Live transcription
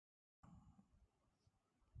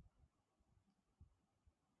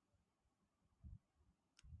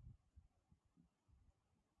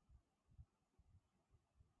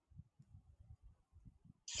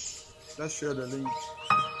Let's share the link.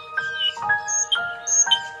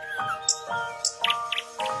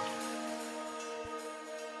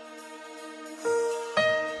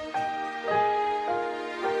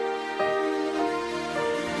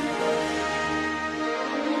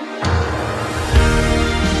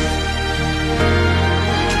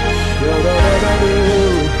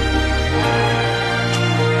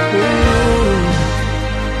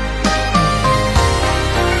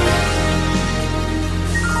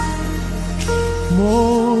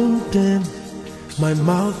 More than my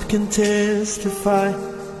mouth can testify,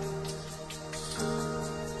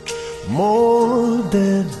 more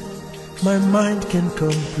than my mind can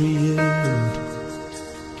comprehend.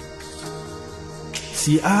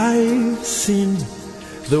 See, I've seen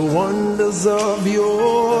the wonders of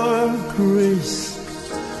your grace.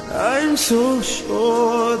 I'm so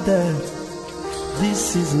sure that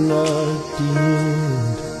this is not the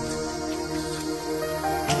end.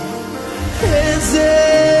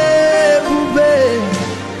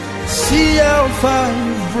 See how far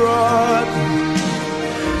you've brought me.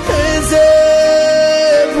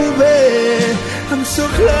 I'm so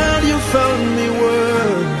glad you found me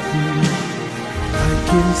worthy. I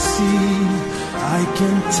can see, I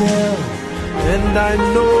can tell, and I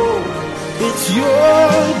know it's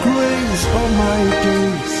your grace. All my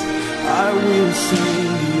days I will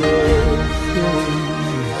sing your praise.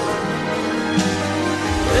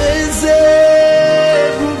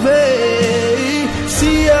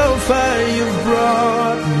 See how far you've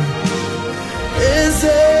brought me.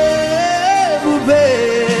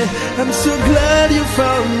 I'm so glad you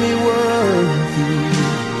found me worthy.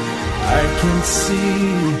 I can see,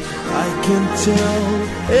 I can tell,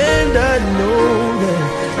 and I know that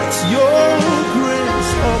it's your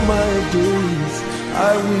grace. All my days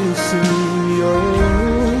I will sing your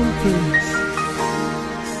praise.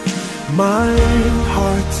 My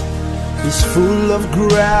heart is full of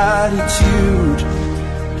gratitude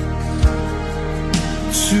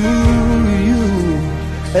to you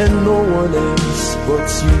and no one else but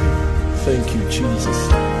you. Thank you, Jesus.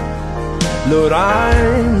 Lord,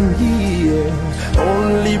 I'm here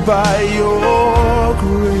only by your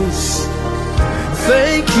grace.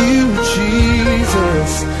 Thank you,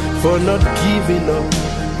 Jesus, for not giving up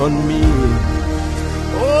on me.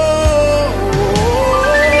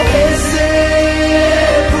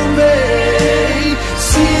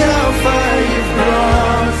 See how far you've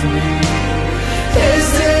brought me.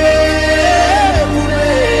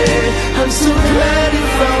 I'm so glad you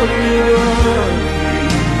found me worthy.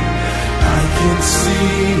 I can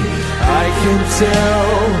see, I can tell,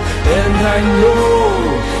 and I know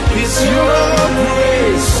it's your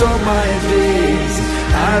grace. All my days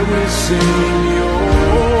I will sing your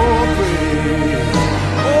praise.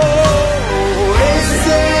 Oh,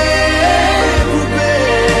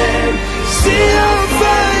 see how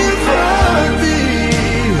far you brought me.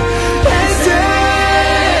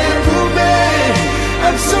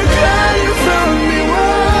 I'm so glad you found me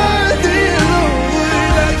worthy, Lord.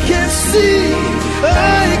 I can see, I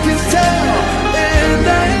can tell, and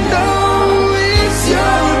I know it's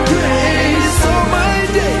your grace. All my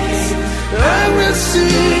days I will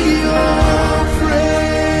sing your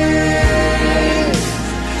praise.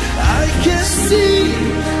 I can see,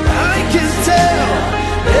 I can tell,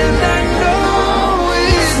 and I know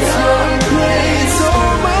it's your grace.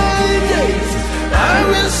 All my days I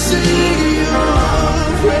will sing your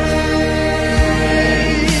praise.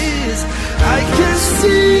 I can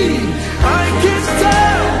see, I can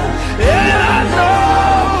tell, and I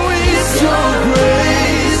know it's your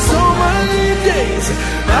grace. All my days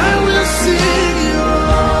I will sing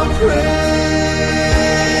your praise.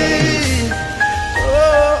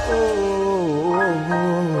 Oh, oh,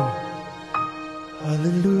 oh, oh.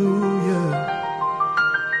 Hallelujah.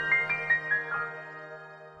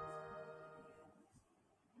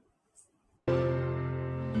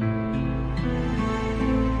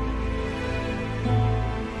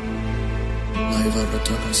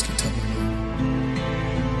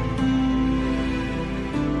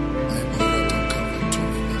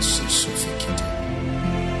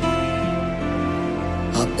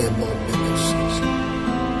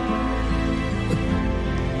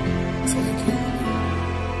 Thank you.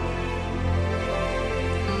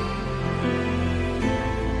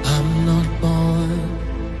 I'm not born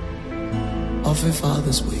of a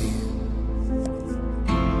father's will.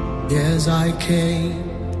 Yes, I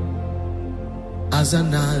came as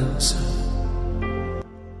an answer.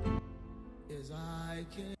 Yes, I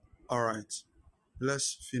came. All right,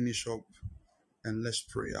 let's finish up and let's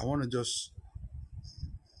pray. I want to just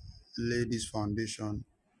lay this foundation.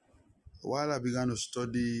 While I began to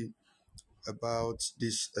study about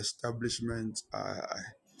this establishment,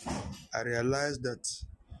 I realized that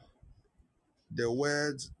the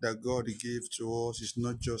word that God gave to us is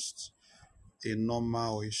not just a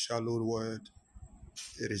normal or a shallow word.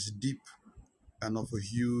 It is deep and of a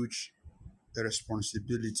huge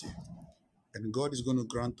responsibility. And God is going to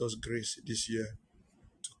grant us grace this year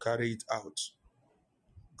to carry it out.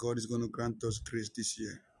 God is going to grant us grace this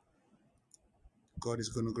year. God is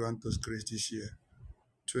going to grant us grace this year.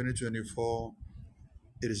 2024,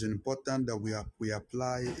 it is important that we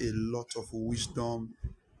apply a lot of wisdom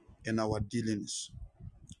in our dealings.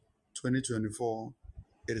 2024,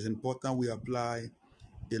 it is important we apply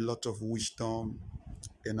a lot of wisdom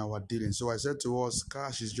in our dealings. So I said to us,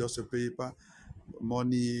 cash is just a paper.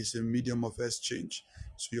 Money is a medium of exchange.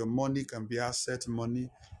 So your money can be asset money,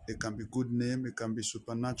 it can be good name, it can be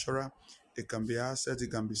supernatural, it can be asset,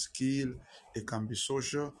 it can be skill, it can be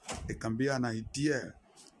social, it can be an idea,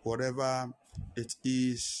 whatever it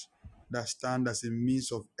is that stands as a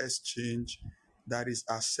means of exchange that is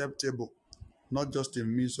acceptable, not just a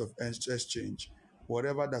means of exchange,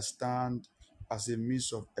 whatever that stands as a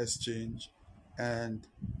means of exchange and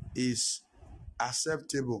is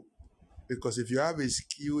acceptable. Because if you have a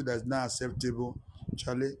skill that's not acceptable,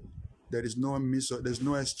 Charlie, there's no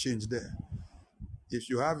exchange there. If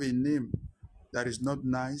you have a name that is not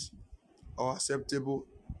nice or acceptable,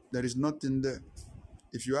 there is nothing there.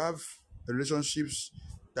 If you have relationships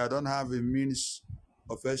that don't have a means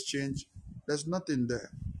of exchange, there's nothing there.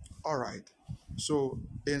 All right. So,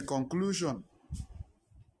 in conclusion,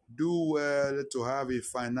 do well to have a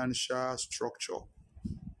financial structure.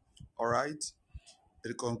 All right.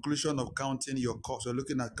 The conclusion of counting your cost, or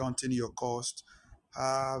looking at counting your cost,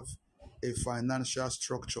 have a financial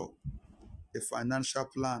structure, a financial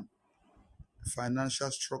plan, a financial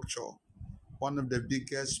structure. One of the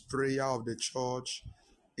biggest prayer of the church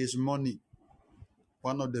is money.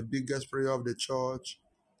 One of the biggest prayer of the church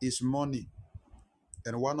is money.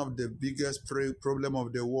 And one of the biggest problem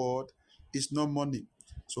of the world is no money.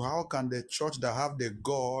 So how can the church that have the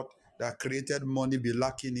God that created money be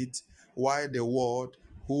lacking it, while the world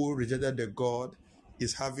who rejected the God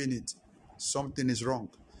is having it? Something is wrong.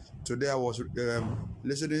 Today I was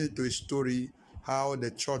listening to a story how the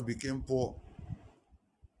church became poor.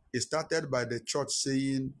 It started by the church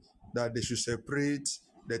saying that they should separate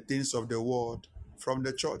the things of the world from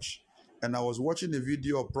the church. And I was watching a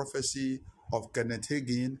video of prophecy of Kenneth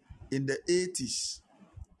Hagin in the 80s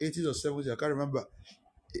or 70s, I can't remember,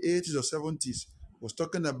 80s or 70s, was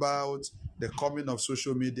talking about the coming of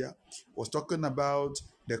social media, was talking about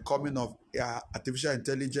the coming of artificial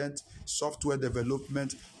intelligence, software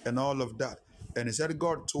development, and all of that. And he said,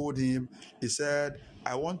 God told him, he said,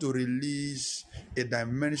 I want to release a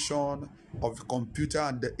dimension of computer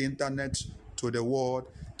and the internet to the world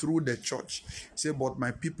through the church. He said, but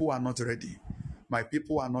my people are not ready. My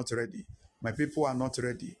people are not ready. My people are not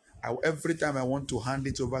ready. Every time I want to hand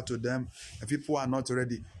it over to them, the people are not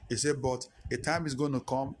ready. He said, but a time is going to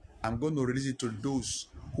come, I'm going to release it to those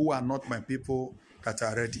who are not my people that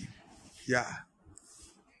are ready. Yeah.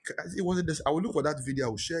 It wasn't this. I will look for that video, I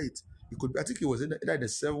will share it. It could be, I think it was either in the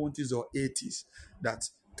 70s or 80s that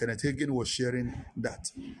Kenneth Hagin was sharing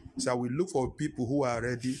that. So I will look for people who are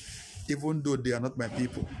ready, even though they are not my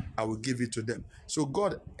people, I will give it to them. So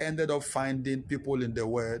God ended up finding people in the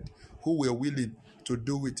world who were willing to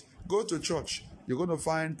do it. Go to church. You're going to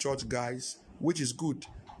find church guys, which is good.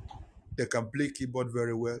 They can play keyboard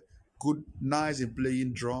very well. Good, nice in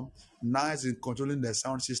playing drum, nice in controlling the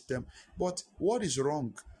sound system. But what is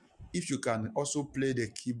wrong if you can also play the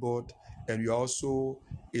keyboard and you're also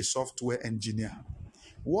a software engineer?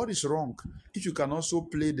 What is wrong if you can also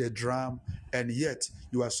play the drum and yet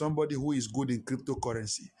you are somebody who is good in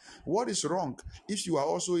cryptocurrency? What is wrong if you are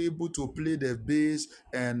also able to play the bass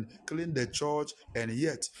and clean the church and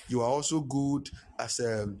yet you are also good as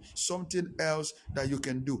something else that you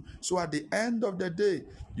can do? So at the end of the day,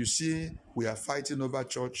 you see, we are fighting over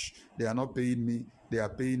church. They are not paying me. They are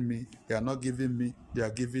paying me. They are not giving me. They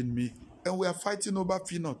are giving me. And we are fighting over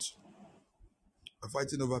peanuts. We're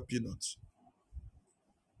fighting over peanuts.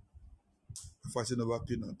 Fighting over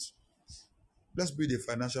peanuts. Let's build a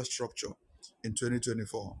financial structure in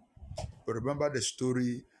 2024. But remember the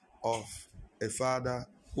story of a father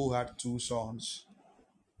who had two sons.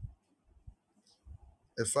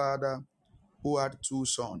 A father who had two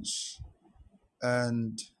sons.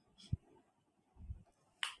 And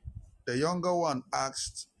the younger one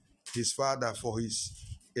asked his father for his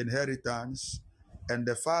inheritance, and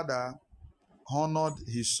the father honored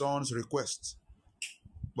his son's request.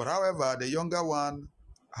 But however, the younger one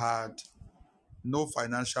had no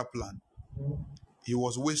financial plan. He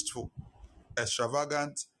was wasteful.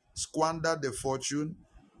 extravagant, squandered the fortune,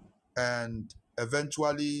 and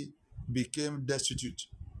eventually became destitute.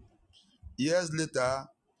 Years later,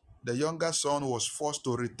 the younger son was forced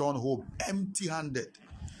to return home empty handed.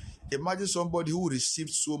 Imagine somebody who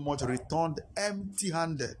received so much returned empty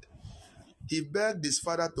handed. He begged his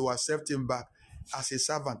father to accept him back as a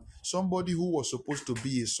servant, somebody who was supposed to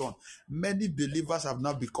be his son. Many believers have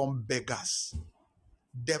now become beggars,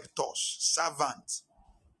 debtors, servants.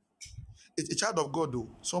 It's a child of God, though.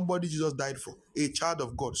 Somebody Jesus died for. A child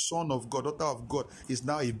of God, son of God, daughter of God is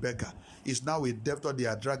now a beggar. Is now a debtor they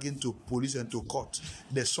are dragging to police and to court.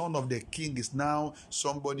 The son of the king is now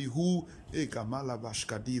somebody who,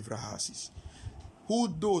 who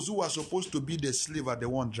those who are supposed to be the slave are the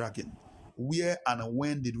one dragging. Where and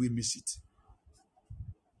when did we miss it?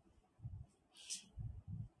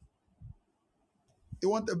 He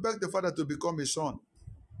wanted to beg the father to become a son.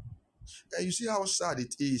 And you see how sad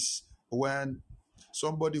it is when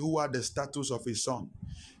somebody who had the status of a son,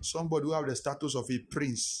 somebody who have the status of a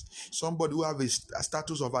prince, somebody who have a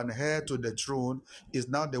status of an heir to the throne is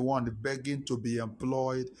now the one begging to be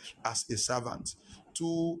employed as a servant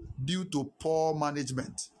due to poor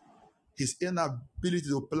management. His inability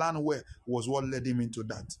to plan well was what led him into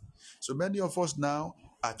that. So many of us now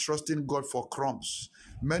are trusting God for crumbs.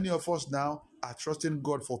 Many of us now are trusting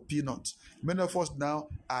God for peanuts. Many of us now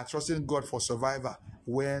are trusting God for survival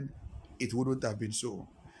when it wouldn't have been so.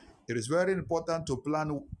 It is very important to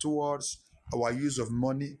plan towards our use of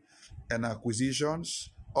money and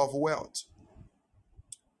acquisitions of wealth.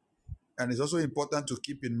 And it's also important to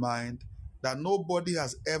keep in mind that nobody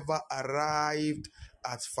has ever arrived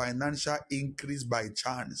at financial increase by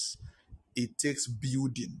chance. It takes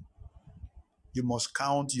building. You must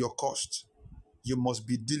count your cost. You must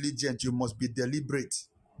be diligent. You must be deliberate.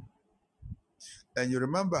 And you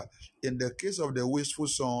remember, in the case of the wasteful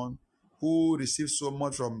son who received so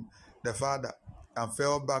much from the father and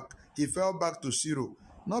fell back, he fell back to zero,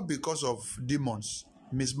 not because of demons,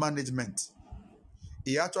 mismanagement.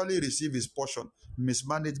 He actually received his portion.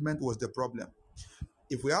 Mismanagement was the problem.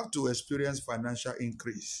 If we have to experience financial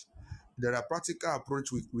increase, there are practical approach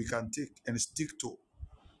we can take and stick to.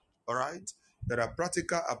 All right? There are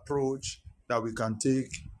practical approach that we can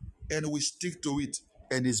take and we stick to it.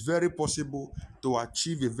 And it's very possible to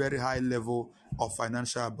achieve a very high level of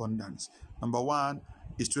financial abundance. Number one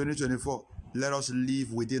is 2024. Let us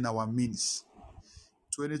live within our means.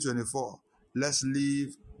 2024. Let's live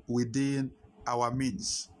within our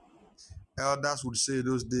means. Elders would say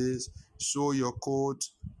those days, sew your coat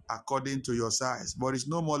according to your size. But it's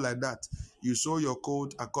no more like that. You sew your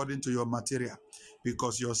coat according to your material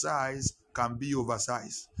because your size can be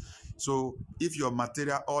oversized. So if your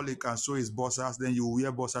material, all it can sew is boxers, then you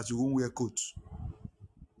wear boxers, you won't wear coat.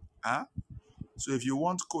 Huh? So if you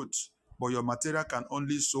want coat, but your material can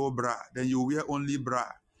only sew bra, then you wear only bra.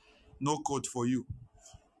 No coat for you.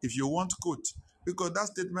 If you want coat, because that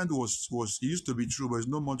statement was it used to be true, but it's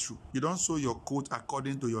no more true. You don't sew your coat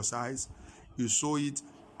according to your size. You sew it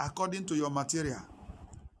according to your material.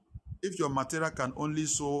 If your material can only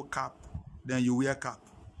sew cap, then you wear cap.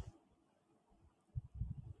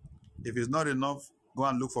 If it's not enough, go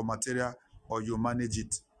and look for material or you manage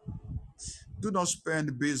it. Do not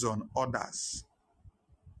spend based on others.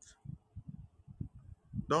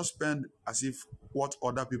 Don't spend as if what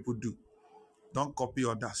other people do. Don't copy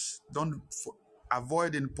others.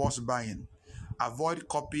 Avoid impulse buying. Avoid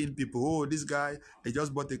copying people. Oh, this guy, they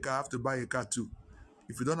just bought a car, I have to buy a car too.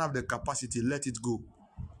 If you don't have the capacity, let it go.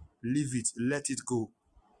 Leave it. Let it go.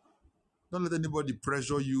 Don't let anybody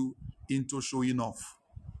pressure you into showing off.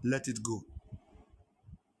 Let it go.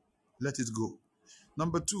 Let it go.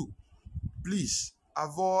 Number two, please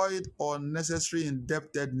avoid unnecessary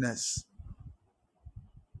indebtedness.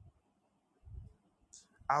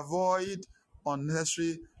 Avoid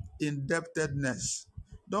unnecessary indebtedness.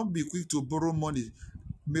 Don't be quick to borrow money.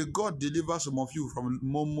 May God deliver some of you from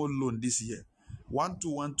Momo loan this year.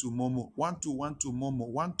 1212 Momo, 1212 Momo,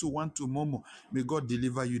 1212 Momo. May God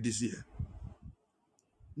deliver you this year.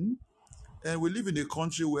 And we live in a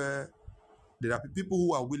country where there are people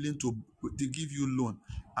who are willing to give you loan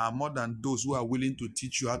are more than those who are willing to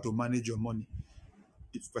teach you how to manage your money.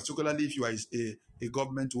 Particularly if you are a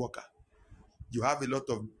government worker. You have a lot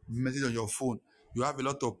of messages on your phone. You have a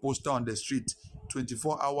lot of poster on the street.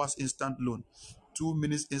 24 hours instant loan. 2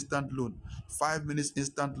 minutes instant loan. 5 minutes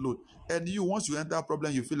instant loan. And once you enter a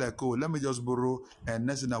problem, you feel like, oh, let me just borrow and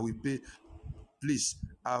next thing I will pay. Please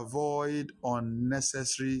avoid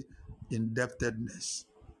unnecessary indebtedness.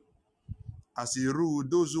 As a rule,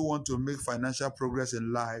 those who want to make financial progress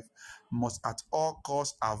in life must at all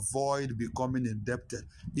costs avoid becoming indebted.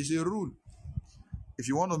 It's a rule. If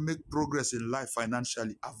you want to make progress in life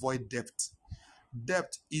financially, avoid debt.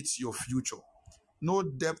 Debt eats your future. No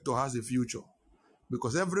debtor has a future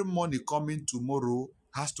because every money coming tomorrow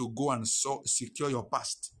has to go and secure your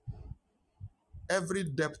past. Every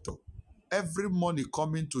debtor, every money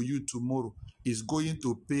coming to you tomorrow is going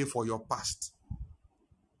to pay for your past.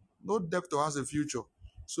 No debtor has a future.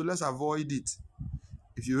 So let's avoid it.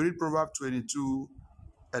 If you read Proverbs 22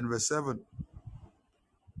 and verse 7,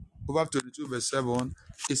 Proverbs 22 verse 7,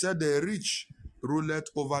 it said, the rich ruleth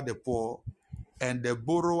over the poor, and the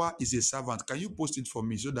borrower is a servant. Can you post it for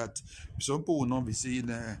me so that some people will not be saying,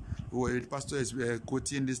 oh, the pastor is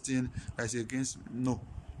quoting this thing that's against? No.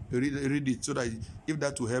 Read it so that if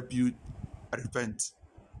that will help you repent.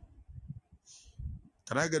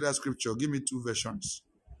 Can I get that scripture? Give me 2 versions.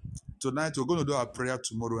 Tonight, we're going to do our prayer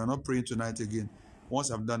tomorrow. We're not praying tonight again.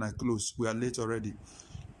 Once I'm done, I close. We are late already.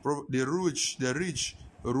 The rich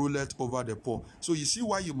ruleth over the poor. So you see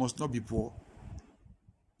why you must not be poor?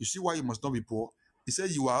 You see why you must not be poor? He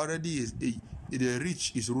said you are already, the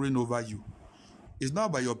rich is ruling over you. It's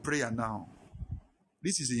not by your prayer now.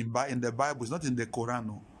 This is in the Bible. It's not in the Quran.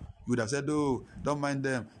 No. You would have said, oh, don't mind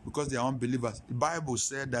them because they are unbelievers. The Bible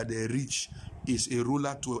said that the rich is a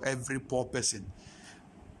ruler to every poor person.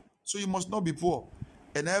 So you must not be poor.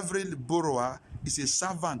 And every borrower is a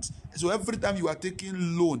servant. So every time you are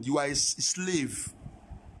taking loan, you are a slave.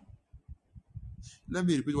 Let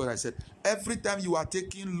me repeat what I said. Every time you are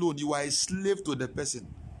taking loan, you are a slave to the person.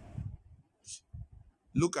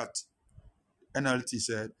 Look at NLT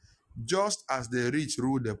said, just as the rich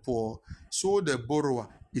rule the poor, so the borrower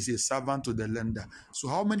is a servant to the lender. So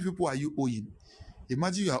how many people are you owing?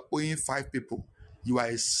 Imagine you are owing 5 people. You are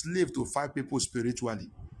a slave to 5 people spiritually.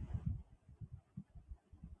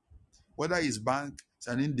 Whether it's bank, it's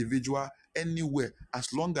an individual, anywhere,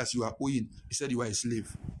 as long as you are owing, he said you are a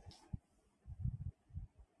slave.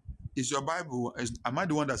 It's your Bible. Am I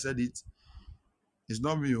the one that said it? It's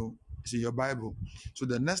not me. It's in your Bible. So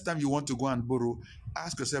the next time you want to go and borrow,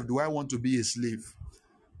 ask yourself, do I want to be a slave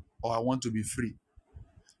or I want to be free?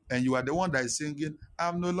 And you are the one that is singing,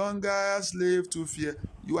 I'm no longer a slave to fear.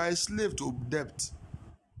 You are a slave to debt.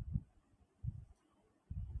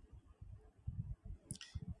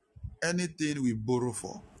 Anything we borrow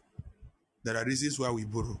for, there are reasons why we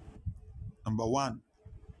borrow. Number 1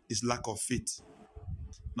 is lack of faith.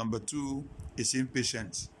 Number 2 is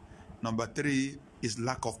impatience. Number 3 is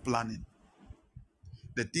lack of planning.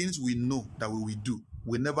 The things we know that we will do,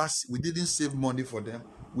 we didn't save money for them.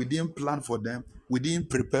 We didn't plan for them. We didn't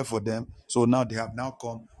prepare for them. So now they have now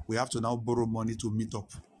come. We have to now borrow money to meet up.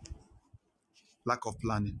 Lack of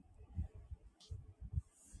planning.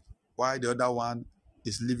 Why the other one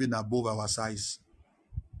is living above our size.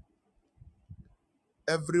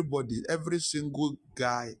 Everybody, every single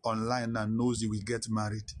guy online now knows he will get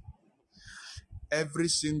married. Every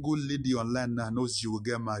single lady online now knows she will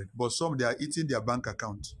get married. But some, they are eating their bank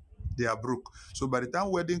account. They are broke. So by the time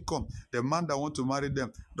wedding comes, the man that wants to marry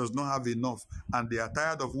them does not have enough. And they are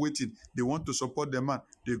tired of waiting. They want to support the man.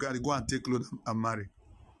 They got to go and take loan and marry.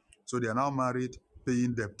 So they are now married,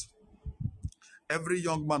 paying debt. Every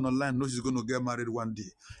young man online knows he's going to get married one day.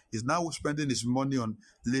 He's now spending his money on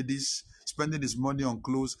ladies, spending his money on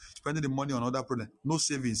clothes, spending the money on other products. No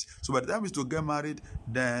savings. So by the time he's to get married,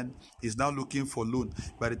 then he's now looking for loan.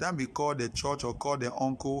 By the time he call the church or call the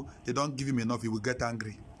uncle, they don't give him enough. He will get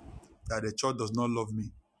angry that the church does not love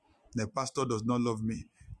me. The pastor does not love me.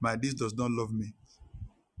 My this does not love me.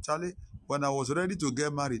 Charlie, when I was ready to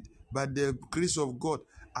get married, by the grace of God,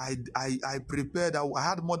 I prepared. I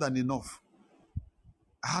had more than enough.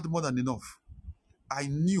 I had more than enough. I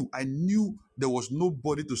knew there was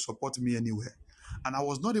nobody to support me anywhere. And I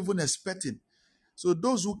was not even expecting. So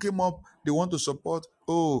those who came up, they want to support,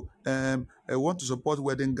 I want to support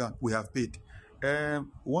wedding gown, we have paid. We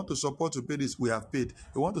want to support to pay this, we have paid.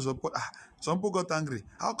 We want to support, some people got angry.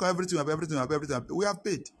 How come everything? We have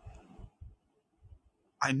paid.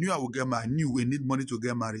 I knew I would get married. I knew we need money to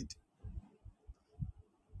get married.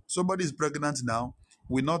 Somebody is pregnant now.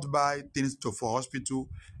 We not buy things for hospital.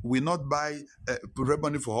 We not buy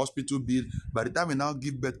money for hospital bill. By the time we now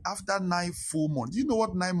give birth, after 9 full months, you know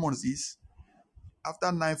what 9 months is?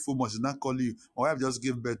 After 9 full months, it's not calling you. My wife just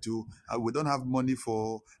gave birth to. We don't have money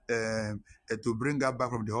for to bring her back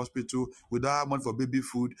from the hospital. We don't have money for baby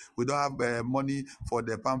food. We don't have money for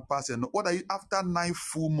the pampers. And what are you after 9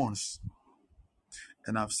 full months?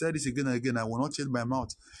 And I've said this again and again. I will not change my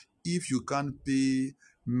mouth. If you can't pay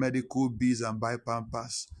medical bills and buy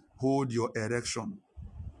pampers, hold your erection.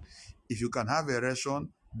 If you can have erection,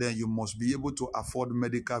 then you must be able to afford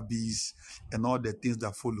medical bills and all the things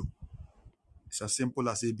that follow. It's as simple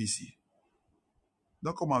as ABC.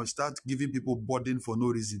 Don't come and start giving people burden for no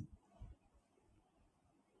reason.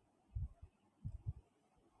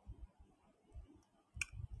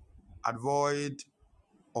 Avoid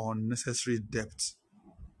unnecessary debt.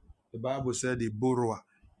 The Bible said the borrower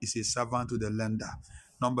is a servant to the lender.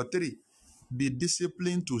 Number 3, be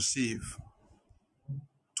disciplined to save.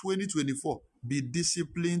 2024, be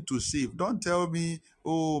disciplined to save. Don't tell me,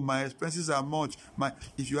 oh, my expenses are much.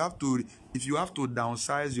 If you have to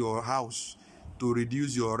downsize your house to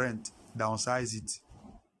reduce your rent, downsize it.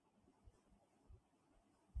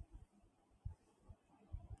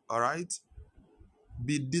 All right?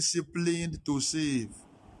 Be disciplined to save.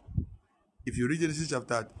 If you read Genesis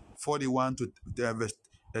chapter 41 to verse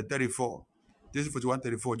 34, Genesis 41,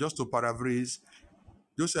 34, just to paraphrase,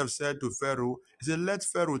 Joseph said to Pharaoh, he said, let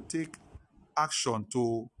Pharaoh take action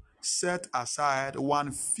to set aside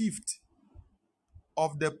 1/5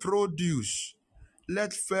 of the produce.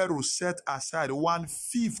 Let Pharaoh set aside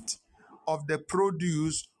 1/5 of the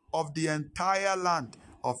produce of the entire land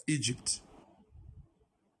of Egypt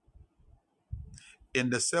in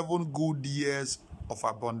the 7 good years of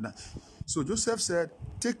abundance. So Joseph said,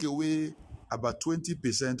 take away about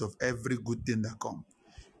 20% of every good thing that comes.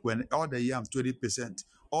 When all the yams, 20%,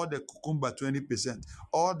 all the cucumber, 20%,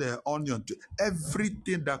 all the onion,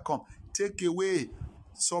 everything that comes, take away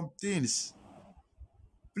some things.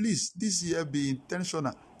 Please, this year be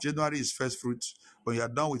intentional. January is first fruit. When you are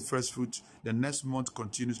done with first fruit, the next month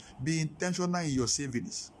continues. Be intentional in your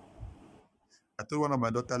savings. I told one of my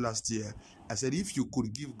daughters last year, I said, if you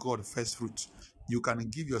could give God first fruit, you can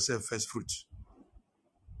give yourself first fruit.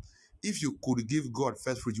 If you could give God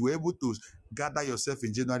first fruit, you were able to gather yourself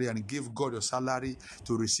in January and give God your salary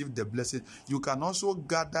to receive the blessing. You can also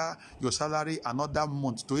gather your salary another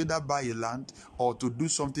month to either buy a land or to do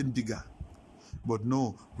something bigger. But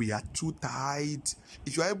no, we are too tight.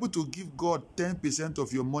 If you are able to give God 10%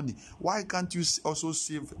 of your money, why can't you also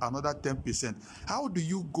save another 10%? How do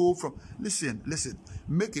you go from, listen,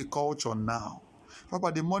 make a culture now.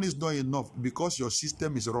 Papa, the money is not enough because your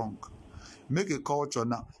system is wrong. Make a culture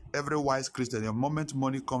now. Every wise Christian, the moment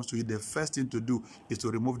money comes to you, the first thing to do is to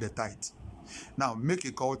remove the tithe. Now, make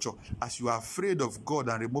a culture. As you are afraid of God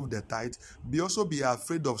and remove the tithe, be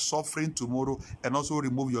afraid of suffering tomorrow and also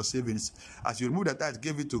remove your savings. As you remove the tithe,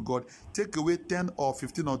 give it to God. Take away 10 or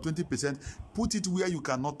 15 or 20%. Put it where you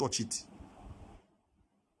cannot touch it.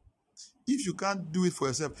 If you can't do it for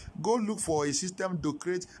yourself, go look for a system to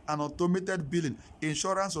create an automated billing,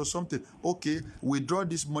 insurance or something. Okay, withdraw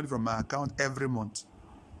this money from my account every month.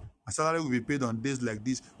 My salary will be paid on days like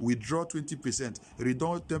this. Withdraw 20%,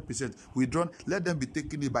 return 10%, withdraw. Let them be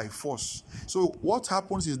taking it by force. So what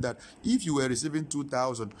happens is that if you were receiving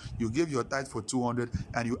 2,000, you gave your tithe for 200,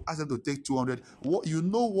 and you ask them to take 200.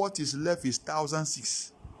 What is left is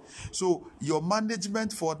 1,006. So your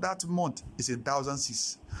management for that month is in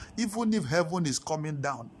 1,006. Even if heaven is coming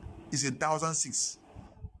down, it's in 1,006.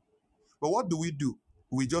 But what do?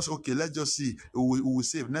 We just, okay, let's just see. We will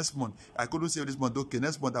save next month. I couldn't save this month. Okay,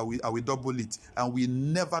 next month I will double it. And we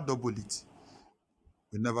never double it.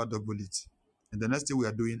 We never double it. And the next thing we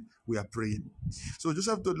are doing, we are praying. So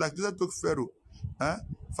Joseph told Pharaoh,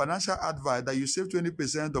 financial advice that you save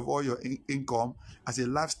 20% of all your income as a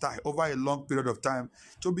lifestyle over a long period of time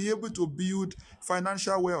to be able to build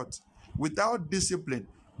financial wealth. Without discipline,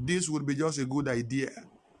 this would be just a good idea,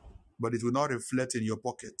 but it will not reflect in your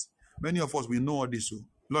pocket. Many of us, we know all this.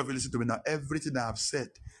 Lord, if you listen to me now, everything I have said,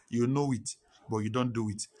 you know it, but you don't do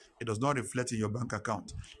it. It does not reflect in your bank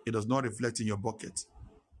account. It does not reflect in your bucket.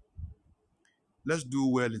 Let's do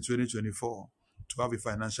well in 2024 to have a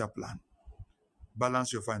financial plan.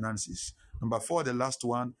 Balance your finances. Number 4, the last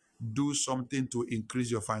one, do something to increase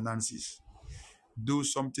your finances. Do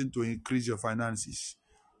something to increase your finances.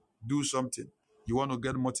 Do something. You want to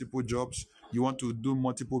get multiple jobs. You want to do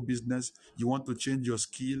multiple business. You want to change your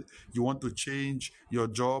skill. You want to change your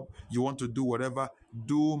job. You want to do whatever.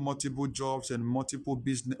 Do multiple jobs and multiple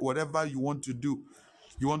business. Whatever you want to do.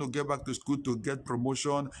 You want to get back to school to get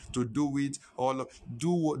promotion, to do it, or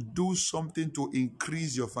do something to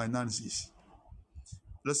increase your finances.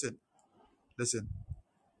 Listen.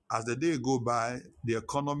 As the day go by, the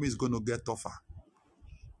economy is going to get tougher.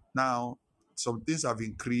 Now, some things have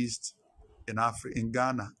increased in Africa, in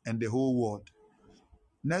Ghana, and the whole world.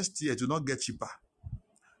 Next year, it will not get cheaper.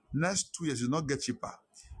 Next 2 years, it will not get cheaper.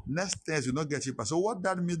 Next 10 years, it will not get cheaper. So what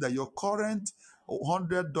that means that your current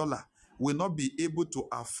 $100 will not be able to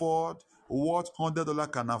afford what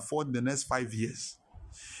 $100 can afford in the next 5 years.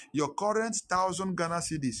 Your current 1,000 Ghana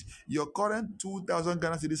cedis, your current 2,000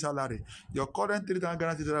 Ghana cedis salary, your current 3,000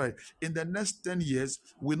 Ghana cedis salary, in the next 10 years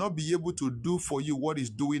will not be able to do for you what it's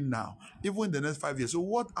doing now, even in the next 5 years. So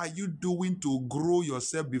what are you doing to grow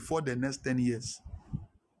yourself before the next 10 years?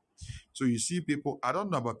 So you see people, I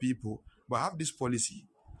don't know about people, but I have this policy.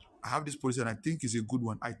 I have this policy and I think it's a good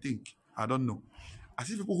one. I don't know. I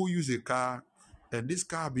see people who use a car, and this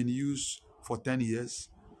car has been used for 10 years,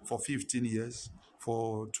 for 15 years,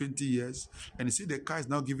 for 20 years, and you see the car is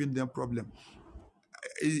now giving them problem.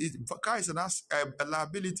 Car is a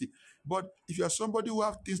liability. But if you are somebody who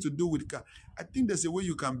have things to do with car, I think there's a way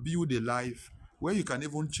you can build a life where you can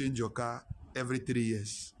even change your car every 3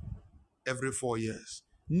 years, every 4 years.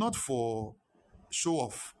 Not for show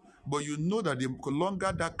off, but you know that the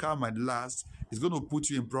longer that car might last, it's going to put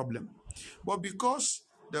you in problem. But because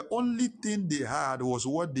the only thing they had was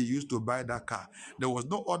what they used to buy that car, there was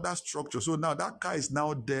no other structure. So now that car is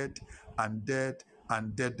now dead and dead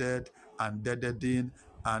and deaded and deaded in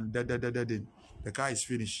and deaded in. The car is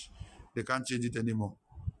finished. They can't change it anymore.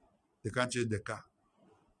 They can't change the car.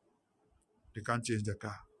 They can't change the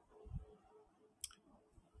car.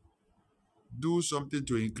 Do something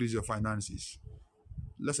to increase your finances.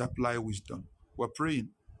 Let's apply wisdom. We're praying.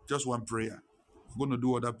 Just one prayer. We're going to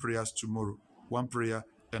do other prayers tomorrow. One prayer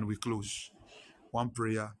and we close. One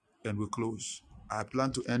prayer and we close. I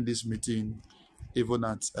plan to end this meeting even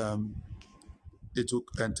at 10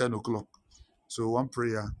 o'clock. So one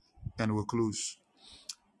prayer and we'll close.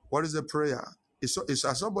 What is the prayer?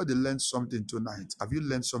 Has somebody learned something tonight? Have you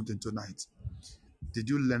learned something tonight? Did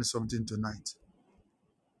you learn something tonight?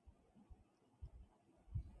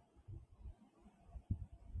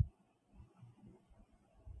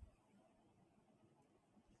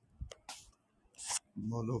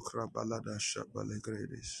 Molokrabalada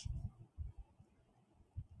shabalegredis.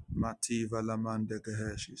 Mativa lamande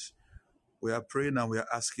geheshis. We are praying and we are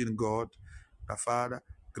asking God, the Father,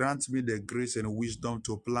 grant me the grace and wisdom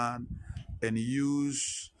to plan and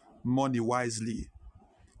use money wisely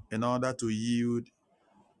in order to yield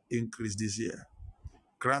increase this year.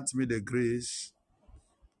 Grant me the grace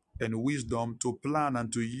and wisdom to plan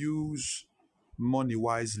and to use money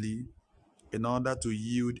wisely in order to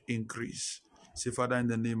yield increase. Say, Father, in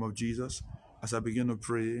the name of Jesus, as I begin to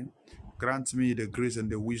pray, grant me the grace and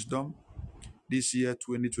the wisdom this year,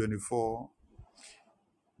 2024.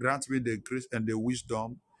 Grant me the grace and the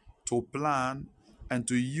wisdom to plan and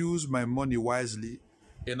to use my money wisely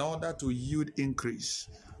in order to yield increase.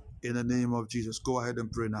 In the name of Jesus, go ahead and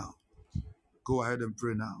pray now. Go ahead and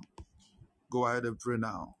pray now. Go ahead and pray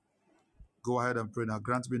now. Go ahead and pray now.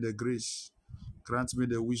 Grant me the grace. Grant me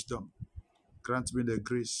the wisdom. Grant me the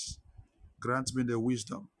grace. Grant me the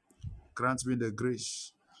wisdom. Grant me the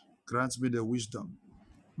grace. Grant me the wisdom.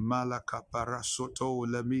 Malaka parasoto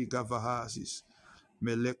lemiga vahazis.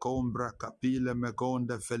 Melekombra kapile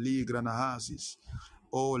mekonda feligra nahazis.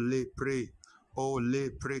 O le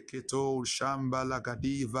preketo shamba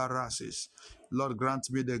lagadi varasis. Lord, grant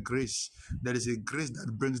me the grace. There is a grace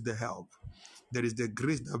that brings the help. There is the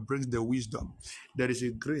grace that brings the wisdom. There is a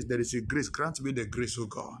grace. Grant me the grace, O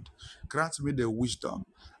God. Grant me the wisdom.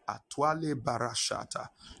 Atwale barashata.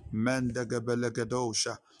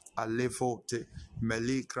 Mendegebelegedosha. Alefote.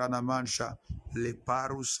 Melikranamancha.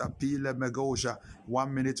 Leparu sapile megoja.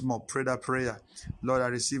 1 minute more. Pray that prayer. Lord, I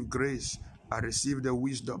receive grace. I receive the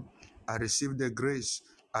wisdom. I receive the grace.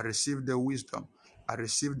 I receive the wisdom. I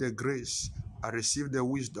receive the grace. I receive the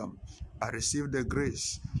wisdom. I receive the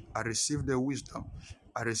grace. I receive the wisdom.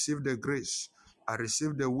 I receive the grace. I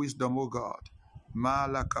receive the wisdom, O God.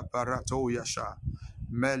 Mala kaparato yasha.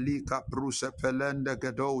 Melika pruse pelende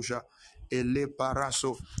gedoja. Ele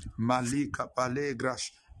paraso. Malika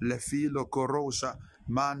palegrash. Lefilo korosa.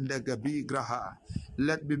 Mande gebigraha.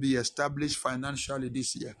 Let me be established financially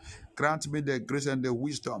this year. Grant me the grace and the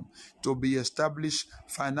wisdom to be established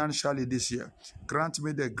financially this year. Grant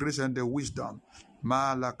me the grace and the wisdom.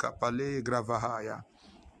 Mala kapale gravahaya.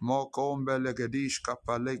 Mokombe legedish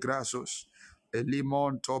kapale grasos.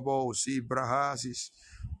 Elimon tobo si brahazis.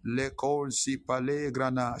 Lekon si pale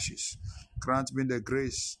granashis. Grant me the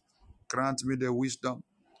grace. Grant me the wisdom.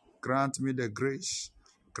 Grant me the grace.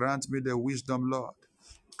 Grant me the wisdom, Lord.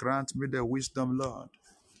 Grant me the wisdom, Lord.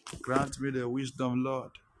 Grant me the wisdom,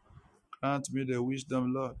 Lord. Grant me the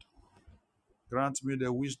wisdom, Lord. Grant me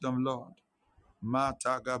the wisdom, Lord.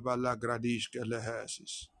 Mata gabala gradish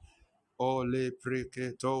gelehesis. Ole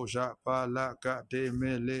preketoja palaka de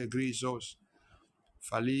mele grisos.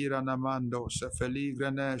 Falira namando sefeli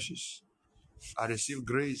graneshis. I receive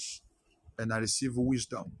grace and I receive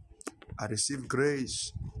wisdom. I receive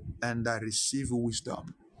grace and I receive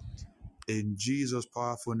wisdom. In Jesus'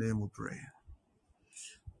 powerful name we pray.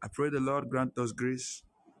 I pray the Lord grant us grace.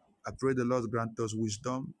 I pray the Lord grant us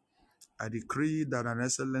wisdom. I decree that an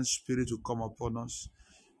excellent spirit will come upon us.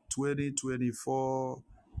 2024,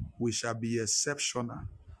 we shall be exceptional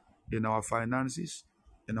in our finances,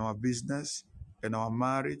 in our business, in our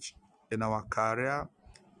marriage, in our career,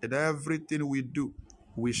 in everything we do.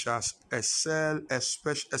 We shall excel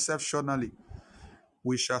exceptionally.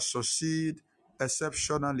 We shall succeed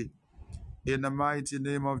exceptionally. In the mighty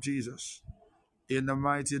name of Jesus. In the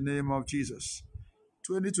mighty name of Jesus.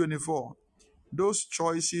 2024, those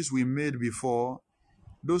choices we made before,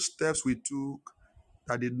 those steps we took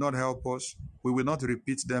that did not help us, we will not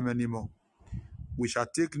repeat them anymore. We shall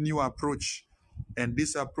take new approach, and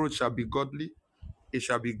this approach shall be godly, it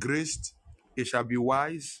shall be graced, it shall be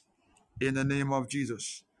wise, in the name of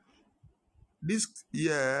Jesus. This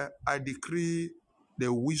year, I decree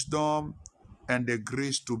the wisdom and the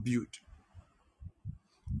grace to build.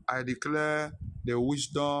 I declare the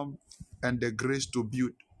wisdom and the grace to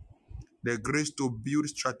build. The grace to build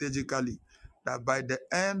strategically, that by the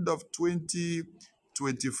end of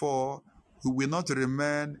 2024, we will not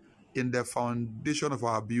remain in the foundation of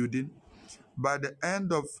our building. By the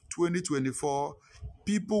end of 2024,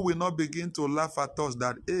 people will not begin to laugh at us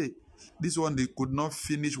that, hey, this one, they could not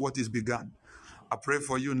finish what is begun. I pray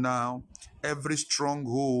for you now. Every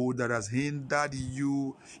stronghold that has hindered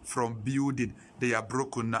you from building, they are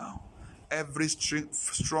broken now. Every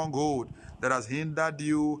stronghold that has hindered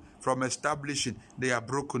you from establishing, they are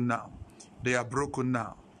broken now. They are broken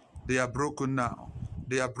now. They are broken now.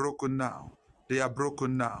 They are broken now. They are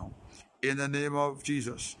broken now. In the name of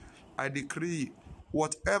Jesus, I decree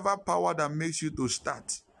whatever power that makes you to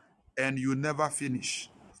start and you never finish,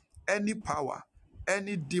 any power,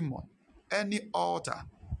 any demon, any altar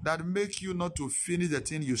that make you not to finish the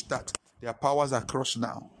thing you start, their powers are crushed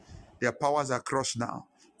now. Their powers are crushed now.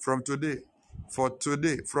 From today, from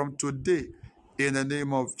today, in the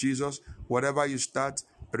name of Jesus, whatever you start,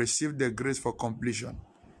 receive the grace for completion.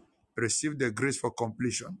 Receive the grace for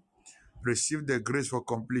completion. Receive the grace for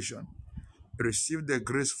completion. Receive the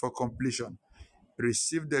grace for completion.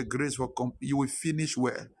 Receive the grace for you will finish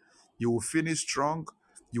well. You will finish strong.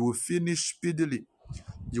 You will finish speedily.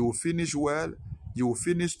 You will finish well. You will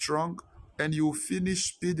finish strong. And you will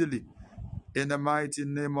finish speedily. In the mighty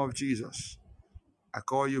name of Jesus. I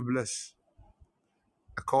call you blessed.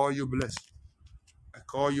 I call you blessed. I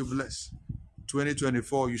call you blessed.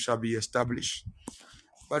 2024, you shall be established.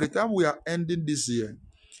 By the time we are ending this year,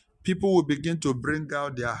 people will begin to bring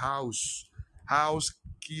out their house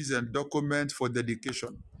keys and documents for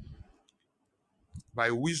dedication.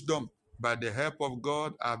 By wisdom, by the help of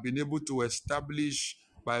God, I've been able to establish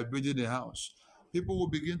by building a house. People will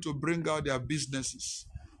begin to bring out their businesses.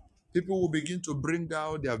 People will begin to bring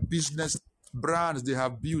out their business brands they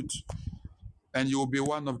have built, and you will be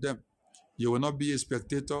one of them. You will not be a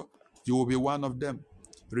spectator. You will be one of them.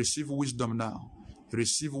 Receive wisdom now.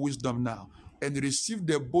 Receive wisdom now. And receive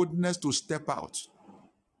the boldness to step out.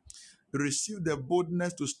 Receive the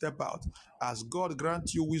boldness to step out. As God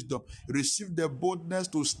grants you wisdom, receive the boldness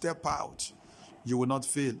to step out. You will not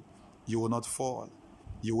fail. You will not fall.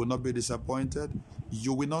 You will not be disappointed.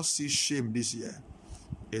 You will not see shame this year.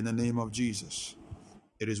 In the name of Jesus,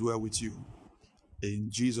 it is well with you. In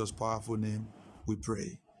Jesus' powerful name, we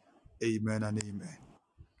pray. Amen and amen.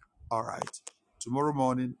 All right. Tomorrow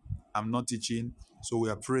morning, I'm not teaching, so we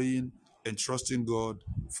are praying and trusting God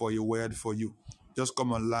for a word for you. Just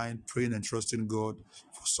come online, praying and trusting God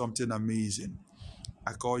for something amazing.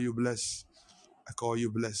 I call you blessed. I call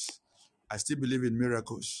you blessed. I still believe in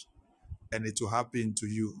miracles, and it will happen to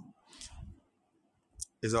you.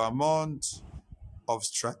 It's our month of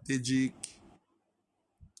strategic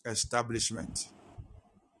establishment.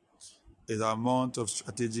 It's our month of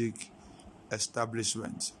strategic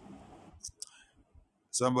establishment.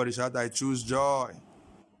 Somebody shout, I choose joy.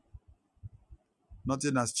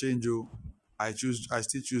 Nothing has changed, you. I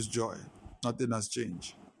still choose joy. Nothing has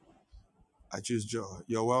changed. I choose joy.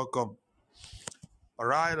 You're welcome. All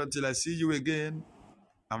right, until I see you again,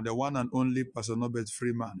 I'm the one and only Pastor Norbert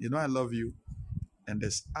Freeman. You know I love you, and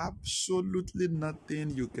there's absolutely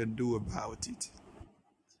nothing you can do about it.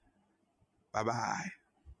 Bye-bye.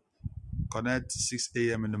 Connect 6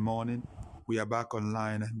 a.m. in the morning. We are back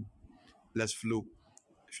online, and let's flow.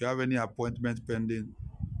 If you have any appointment pending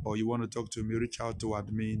or you want to talk to me, reach out to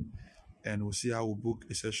admin, and we'll see how we'll book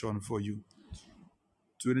a session for you.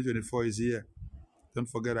 2024 is here. Don't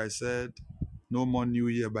forget I said no more new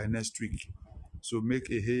year by next week. So make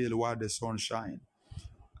a hail while the sun shines.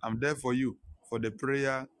 I'm there for you, for the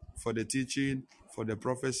prayer, for the teaching, for the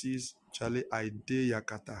prophecies. Charlie, I dare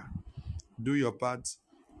Yakata. Do your part,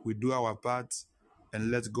 we do our part, and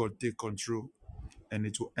let God take control, and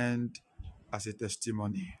it will end as a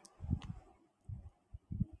testimony.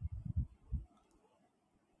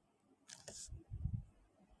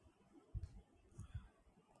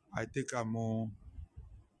 I take a more.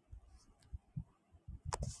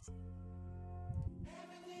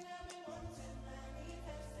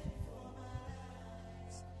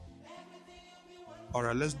 All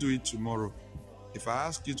right, let's do it tomorrow. If I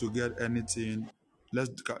ask you to get anything,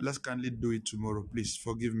 let's kindly do it tomorrow, please.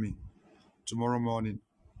 Forgive me. Tomorrow morning,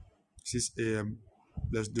 6 a.m.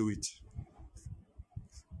 Let's do it.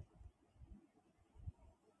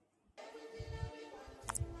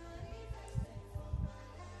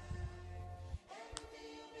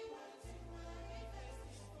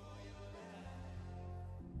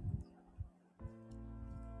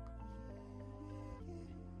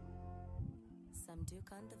 Some do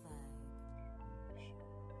contind.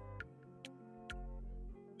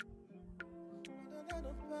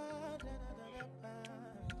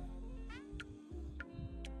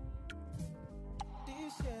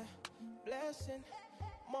 This year, blessing,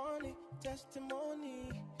 money,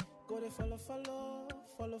 testimony. Go to follow,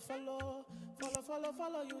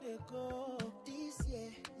 you they go. This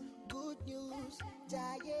year, good news,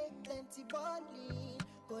 giant, plenty balling.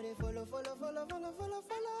 Go to follow,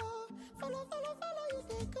 you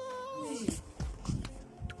they go.